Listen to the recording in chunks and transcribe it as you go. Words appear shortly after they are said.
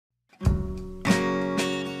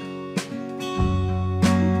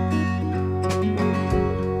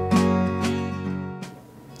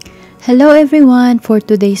Hello everyone! For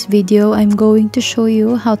today's video, I'm going to show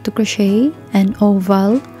you how to crochet an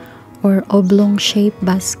oval or oblong shaped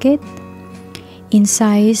basket in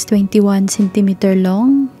size 21 centimeter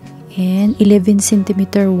long and 11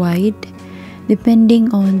 centimeter wide,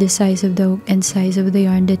 depending on the size of the hook and size of the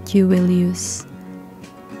yarn that you will use.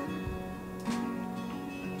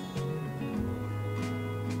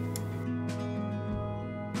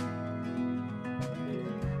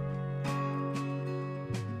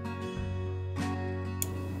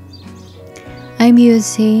 I'm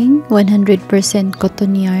using 100%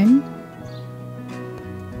 cotton yarn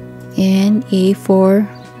and a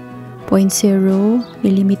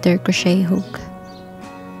 4.0mm crochet hook.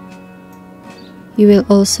 You will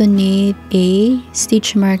also need a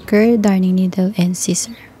stitch marker, darning needle, and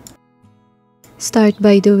scissor. Start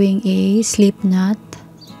by doing a slip knot.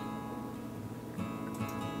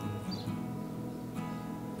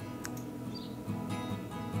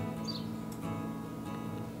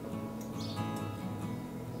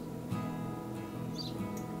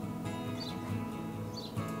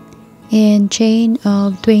 And chain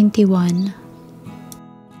of 21.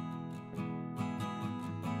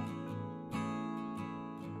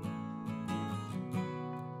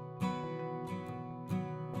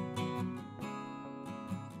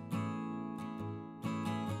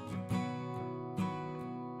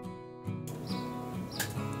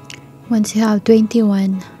 Once you have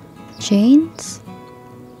 21 chains,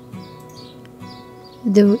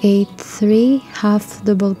 do a 3 half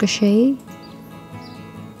double crochet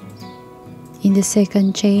in the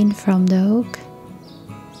second chain from the hook,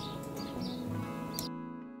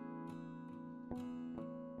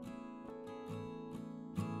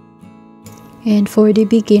 and for the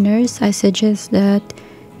beginners, I suggest that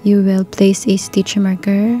you will place a stitch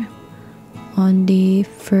marker on the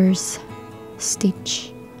first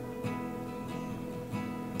stitch.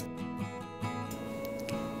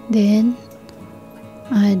 Then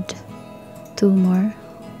add 2 more.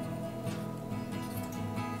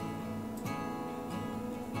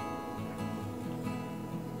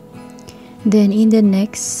 Then in the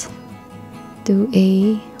next, do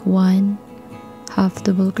a 1 half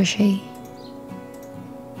double crochet.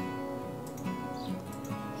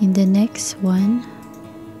 In the next 1,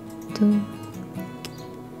 2,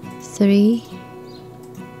 3,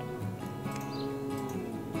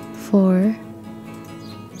 4,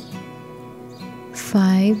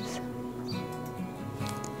 5,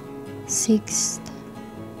 6,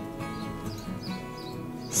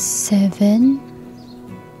 7,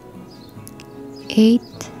 8,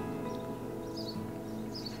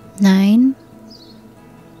 9,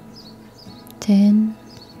 10,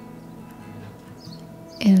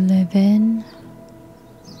 11,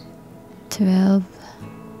 12,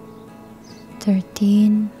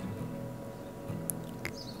 13,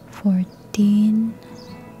 14,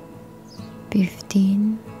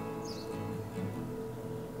 15,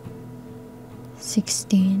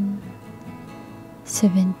 16,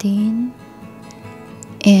 17,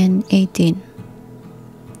 and 18.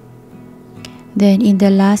 Then in the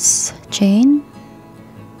last chain,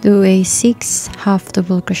 do a 6 half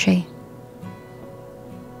double crochet.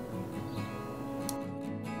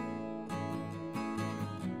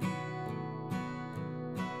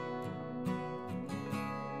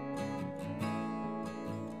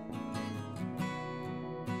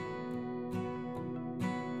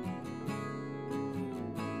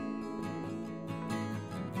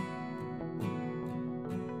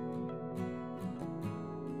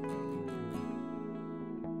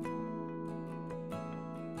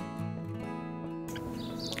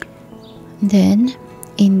 Then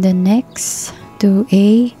in the next, do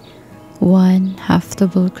a 1 half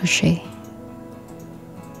double crochet.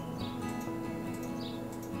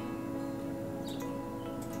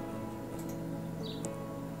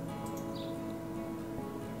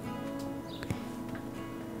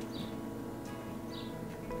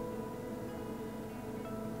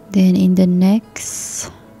 Then in the next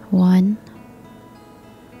 1,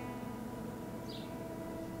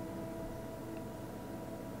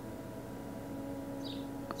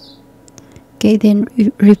 okay, then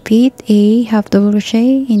repeat a half double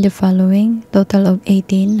crochet in the following, total of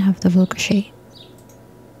 18 half double crochet.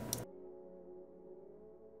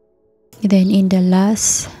 Then in the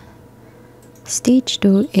last stitch,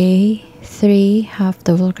 do a 3 half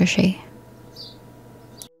double crochet.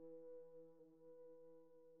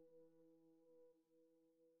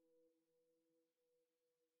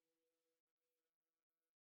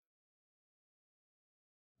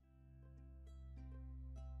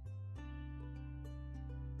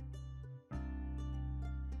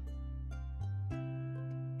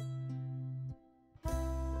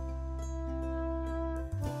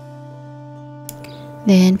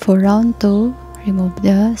 Then for round 2, remove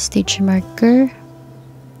the stitch marker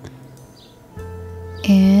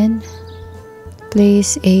and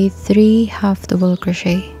place a 3 half double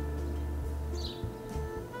crochet.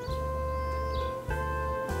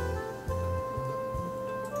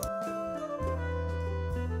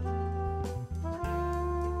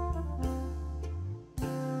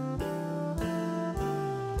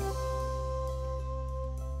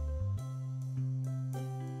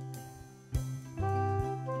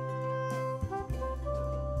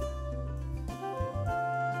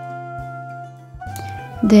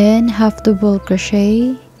 Then half double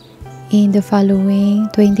crochet in the following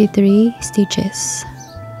 23 stitches.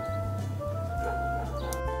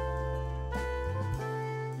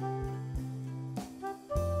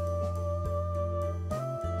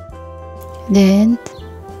 Then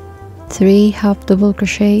 3 half double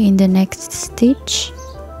crochet in the next stitch.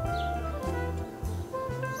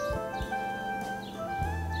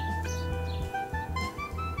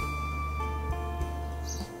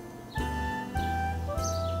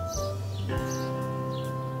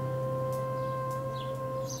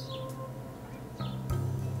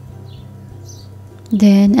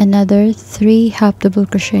 Then another 3 half double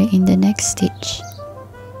crochet in the next stitch.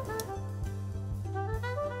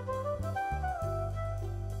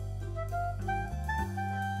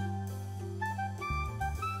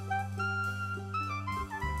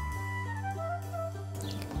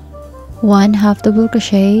 One half double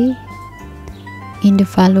crochet in the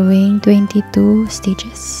following 22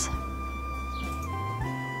 stitches.